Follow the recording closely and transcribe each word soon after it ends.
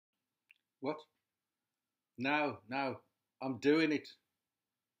What? No, no. I'm doing it.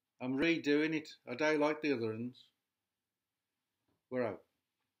 I'm redoing it. I don't like the other ones. We're out.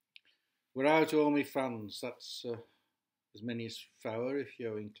 We're out, all my fans. That's as many as four if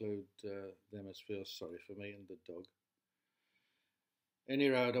you include them as feel sorry for me and the dog.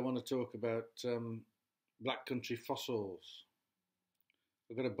 Anyway, I want to talk about Black Country fossils.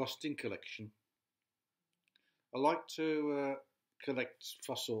 I've got a busting collection. I like to collect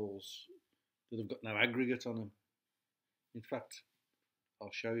fossils that have got no aggregate on them. In fact,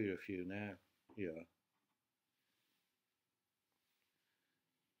 I'll show you a few now. Here.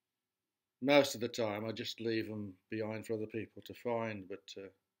 Most of the time, I just leave them behind for other people to find, but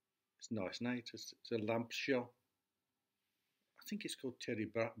it's nice, Nate. It's a lamp shell. I think it's called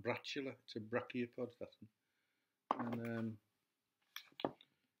Bratula. It's a brachiopod, that one. And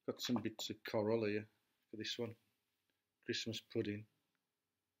got some bits of coral here for this one. Christmas pudding.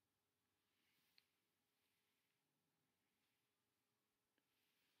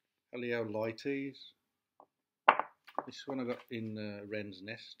 Haliolites. This one I got in Wren's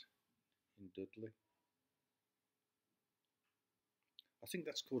Nest in Dudley. I think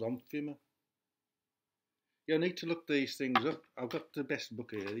that's called Omphima. Yeah, I need to look these things up. I've got the best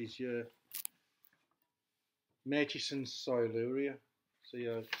book here. These Murchison's Siluria. See,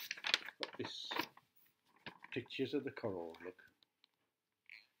 I've got this pictures of the coral. Look,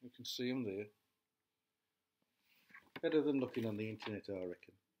 you can see them there. Better than looking on the internet, I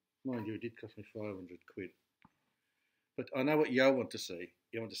reckon. Mind you, it did cost me 500 quid. But I know what you want to see.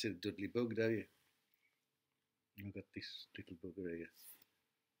 You want to see the Dudley bug, don't you? I've got this little bugger here.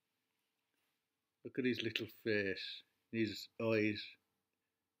 Look at his little face, his eyes.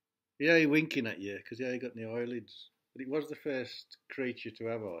 Yeah, he's winking at you because he ain't got any eyelids. But it was the first creature to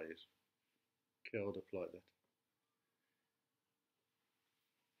have eyes. Curled up like that.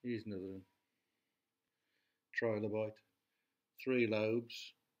 Here's another one. Trilobite. 3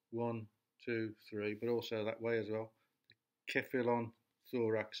 lobes. 1, 2, 3, but also that way as well. Cephalon,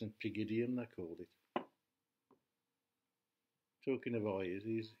 thorax, and pygidium, they called it. Talking of eyes,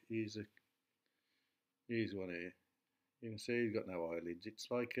 here's one here. You can see he's got no eyelids. It's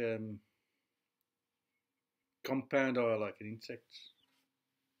like compound eye, like an insect.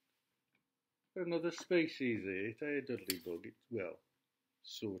 Another species here. It's a Dudley bug. Well,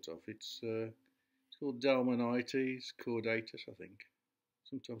 sort of. It's called Dalmanites caudatus, I think.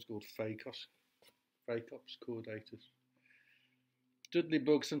 Sometimes called Phacops caudatus. Dudley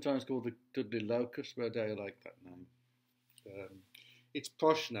bug, sometimes called the Dudley locust, but I don't like that name. Its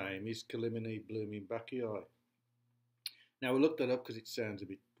posh name is Calimini blooming bacchii. Now we looked that up because it sounds a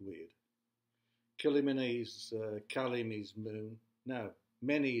bit weird. Calimini is Calim is moon. No,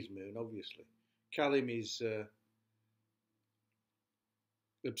 many is moon, obviously. Calim is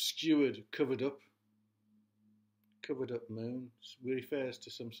obscured, covered up moon. It refers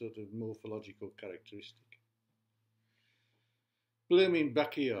to some sort of morphological characteristic. Blooming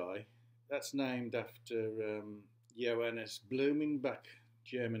bacchii, that's named after Johannes Blumenbach,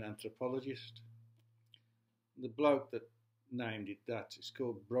 German anthropologist. The bloke that named it that is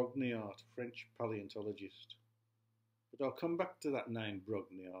called Brogniart, French paleontologist. But I'll come back to that name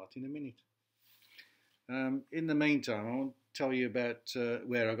Brogniart in a minute. In the meantime, I want to tell you about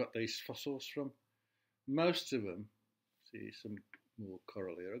where I got these fossils from. Most of them, see some more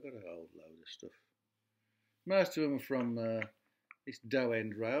coral here, I've got a whole load of stuff. Most of them are from this Dow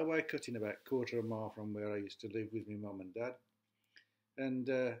End railway cutting about a quarter of a mile from where I used to live with my mum and dad. And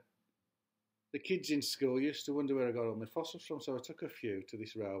the kids in school used to wonder where I got all my fossils from, so I took a few to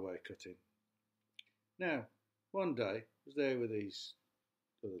this railway cutting. Now, one day, I was there with these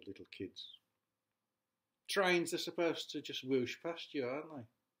other little kids. Trains are supposed to just whoosh past you, aren't they?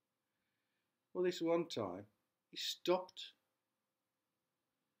 Well, this one time, he stopped.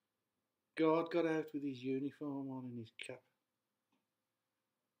 Guard got out with his uniform on and his cap.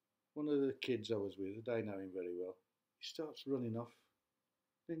 One of the kids I was with, they know him very well. He starts running off,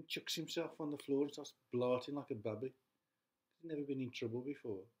 then chucks himself on the floor and starts blarting like a baby. He's never been in trouble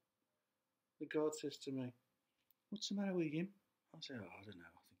before. The guard says to me, "What's the matter with him?" I say, "Oh, I don't know,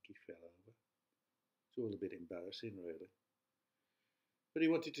 I think he fell over." It's all a bit embarrassing, really. But he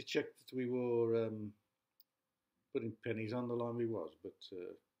wanted to check that we were putting pennies on the line we was, but he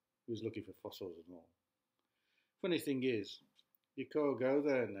was looking for fossils and all. Funny thing is, you can't go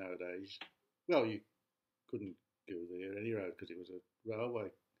there nowadays. Well, you couldn't go there any road because it was a railway.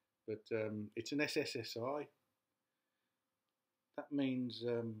 But it's an SSSI. That means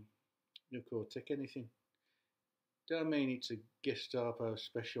you can't take anything. Don't mean it's a Gestapo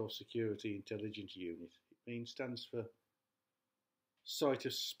Special Security Intelligence Unit. It means stands for site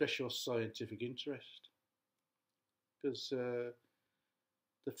of special scientific interest because the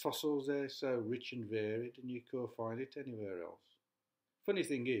fossils there are so rich and varied, and you can't find it anywhere else. Funny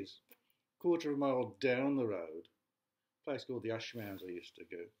thing is, quarter of a mile down the road, a place called the Ash Mounds I used to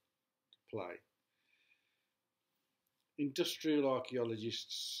go to play. Industrial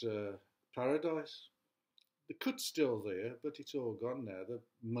archaeologists' paradise. The cut's still there, but it's all gone now. The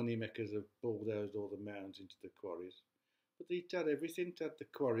money makers have bulldozed all the mounds into the quarries. But it had everything. It had the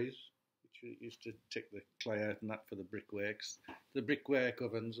quarries, which used to take the clay out and that for the brickworks. The brickwork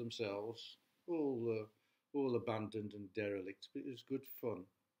ovens themselves, all abandoned and derelict, but it was good fun.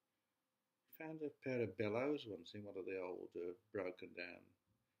 Found a pair of bellows once in one of the old broken down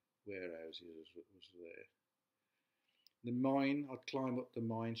warehouses was there. The mine, I'd climb up the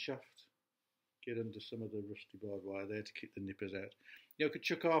mine shaft, get under some of the rusty barbed wire there to keep the nippers out. You could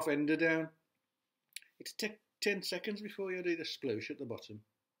chuck half ender down. It'd take 10 seconds before you'd eat a sploosh at the bottom.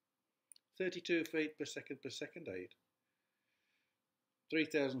 32 feet per second, I'd.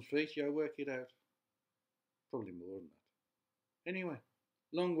 3,000 feet, you work it out. Probably more than that. Anyway,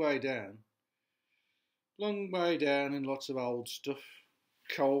 long way down and lots of old stuff.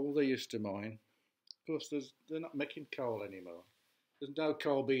 Coal they used to mine. Of course, they're not making coal anymore. There's no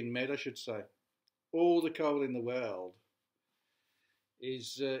coal being made, I should say. All the coal in the world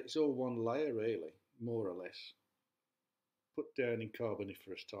is it's all one layer, really, more or less. Put down in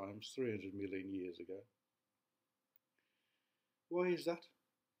Carboniferous times, 300 million years ago. Why is that?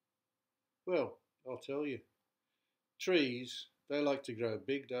 Well, I'll tell you. Trees, they like to grow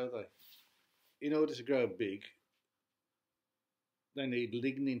big, don't they? In order to grow big, they need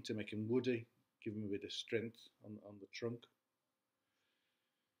lignin to make them woody, give them a bit of strength on the trunk.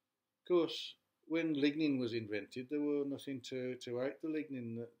 Of course, when lignin was invented, there were nothing to eat the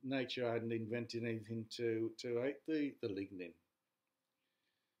lignin. Nature hadn't invented anything to eat the lignin.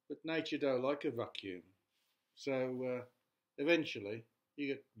 But nature don't like a vacuum. So eventually, you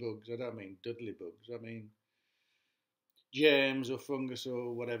get bugs. I don't mean Dudley bugs. I mean germs or fungus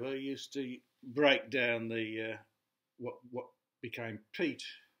or whatever used to break down the what became peat.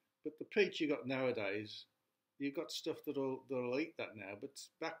 But the peat you got nowadays, you've got stuff that'll eat that now. But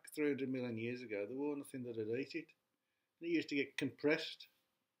back 300 million years ago, there was nothing that'd eat it. It used to get compressed.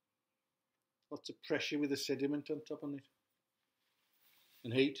 Lots of pressure with the sediment on top of it.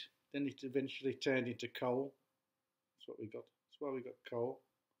 And heat. Then it eventually turned into coal. That's what we got. That's why we got coal.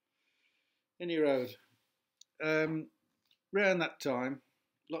 Any road. Around that time,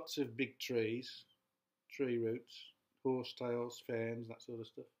 lots of big trees, tree roots, horsetails, ferns, that sort of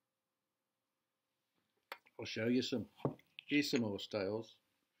stuff. I'll show you some. Here's some horsetails.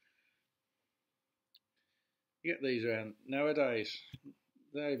 You get these around nowadays.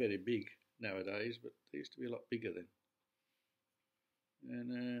 They're very big nowadays, but they used to be a lot bigger then.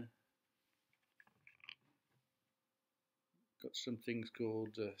 And got some things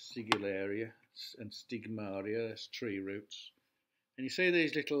called Sigularia and Stigmaria, that's tree roots. And you see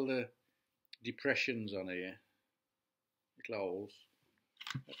these little depressions on here, little holes.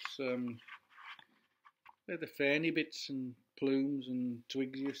 That's where the ferny bits and plumes and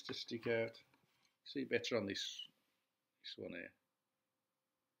twigs used to stick out. See better on this one here.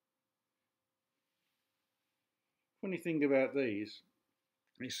 Funny thing about these,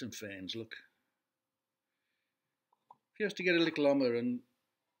 here's some ferns, look. If you have to get a little hammer and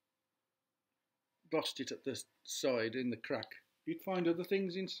bust it at the side in the crack, you'd find other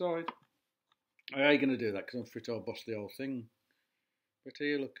things inside. I ain't going to do that because I'm afraid I'll bust the whole thing. But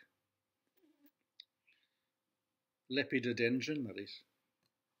here, look. Lepidodendron, that is.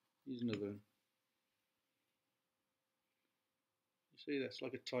 Here's another one. You see, that's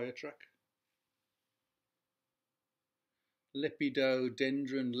like a tyre track.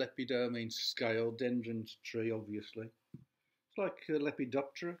 Lepidodendron, lepido means scale, dendron's tree, obviously. It's like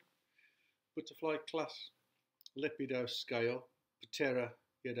Lepidoptera, butterfly class. Lepido, scale, ptera,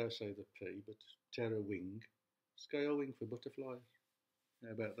 you don't say the P, but ptera, wing. Scale wing for butterflies.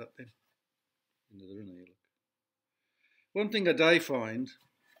 How about that then? Another one here, look. One thing I do find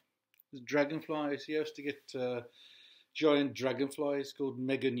is dragonflies. You used to get giant dragonflies called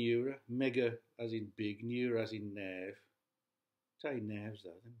meganeura. Mega as in big, neura as in nerve. Say nerves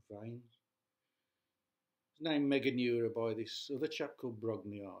though, them veins. It's named Meganeura by this other chap called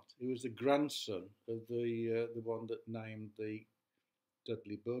Brogniart. He was the grandson of the one that named the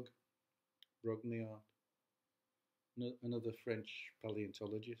Dudley bug, Brogniart. Another French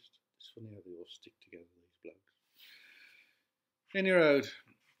paleontologist. It's funny how they all stick together, these blokes. Any road.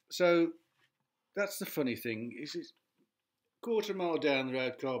 So that's the funny thing. Is it's quarter mile down the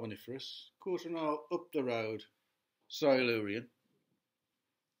road, Carboniferous. Quarter mile up the road, Silurian.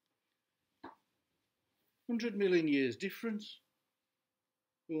 100 million years difference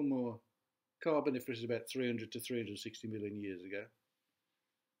or more. Carboniferous is about 300 to 360 million years ago.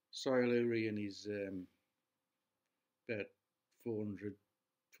 Silurian is about 400,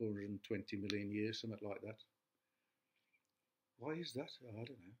 420 million years, something like that. Why is that? Oh, I don't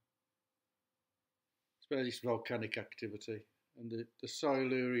know. I suppose it's volcanic activity, and the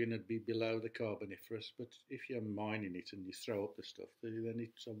Silurian would be below the Carboniferous, but if you're mining it and you throw up the stuff, then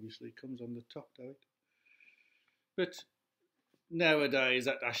it obviously comes on the top, don't it? But nowadays,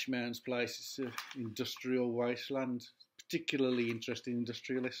 at Ash Mounds place, it's an industrial wasteland, particularly interesting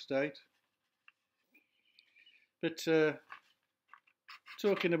industrial estate. But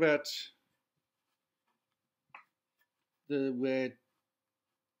talking about the weird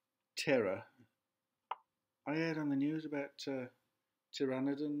terror, I heard on the news about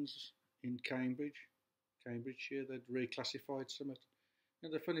pteranodons in Cambridgeshire. They'd reclassified some. Now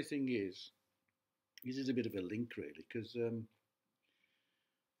the funny thing is, this is a bit of a link really, because I'm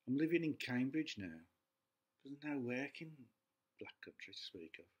living in Cambridge now. There's no work in Black Country to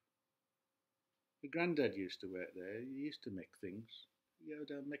speak of. My granddad used to work there. He used to make things. You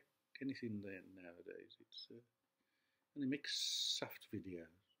don't make anything there nowadays. It's only makes soft videos.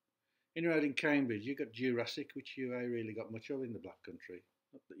 Anyway, out in Cambridge, you got Jurassic, which you ain't really got much of in the Black Country,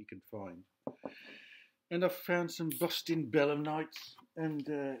 not that you can find. And I've found some busting belemnites, and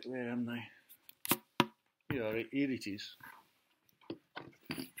where am they? Here it is.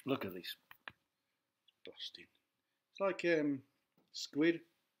 Look at this. Busting. It's like squid,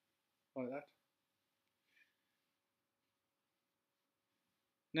 like that.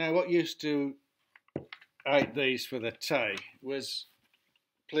 Now, what used to eat these for the tea was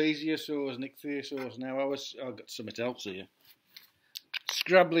plesiosaurs and ichthyosaurs. Now, I've got something else here.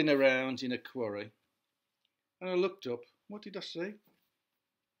 Scrabbling around in a quarry, and I looked up. What did I see?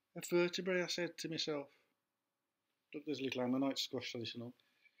 A vertebrae, I said to myself. Look, there's a little ammonite squash on this and all.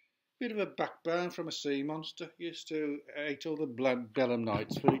 Bit of a backbone from a sea monster. Used to eat all the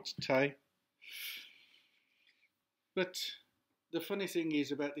belemnites for its tea. But the funny thing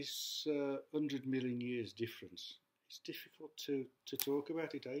is about this 100 million years difference. It's difficult to talk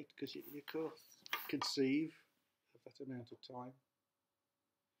about it, eh? Because you can't conceive of that amount of time.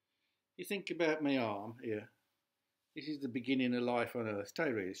 You think about my arm here. This is the beginning of life on Earth.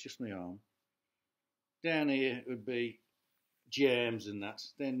 Really, it's just my arm. Down here would be germs and that.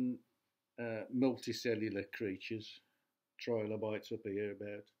 Then multicellular creatures, trilobites up here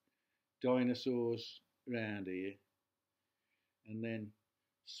about, dinosaurs around here, and then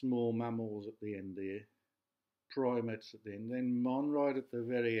small mammals at the end here, primates at the end, then mon right at the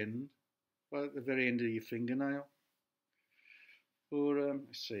very end, right at the very end of your fingernail. Or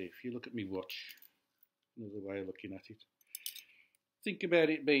let's see, if you look at me watch, another way of looking at it. Think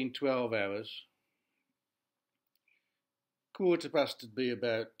about it being 12 hours. Quarter past would be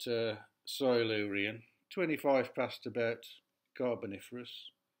about Silurian, 25 past about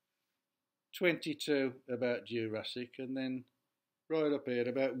Carboniferous, 22 about Jurassic, and then right up here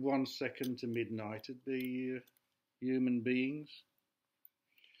about 1 second to midnight would be human beings.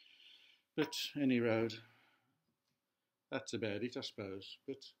 But any road, that's about it, I suppose.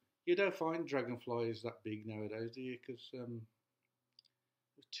 But you don't find dragonflies that big nowadays, do you? Because they're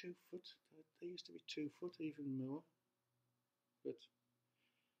 2 foot. They used to be 2 foot, even more. But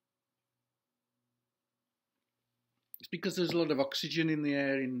it's because there's a lot of oxygen in the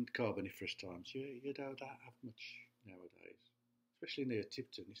air in Carboniferous times. You don't have much nowadays, especially near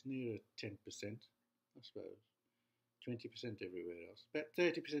Tipton. It's near 10%, I suppose. 20% everywhere else. About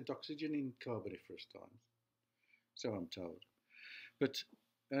 30% oxygen in Carboniferous times, so I'm told. But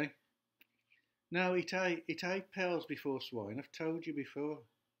no, it ate pearls before swine. I've told you before.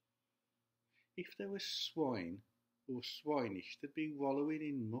 If there was swine or swinish, they'd be wallowing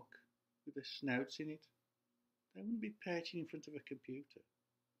in muck with their snouts in it. They wouldn't be perching in front of a computer.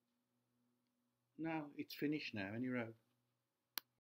 No, it's finished now, any road.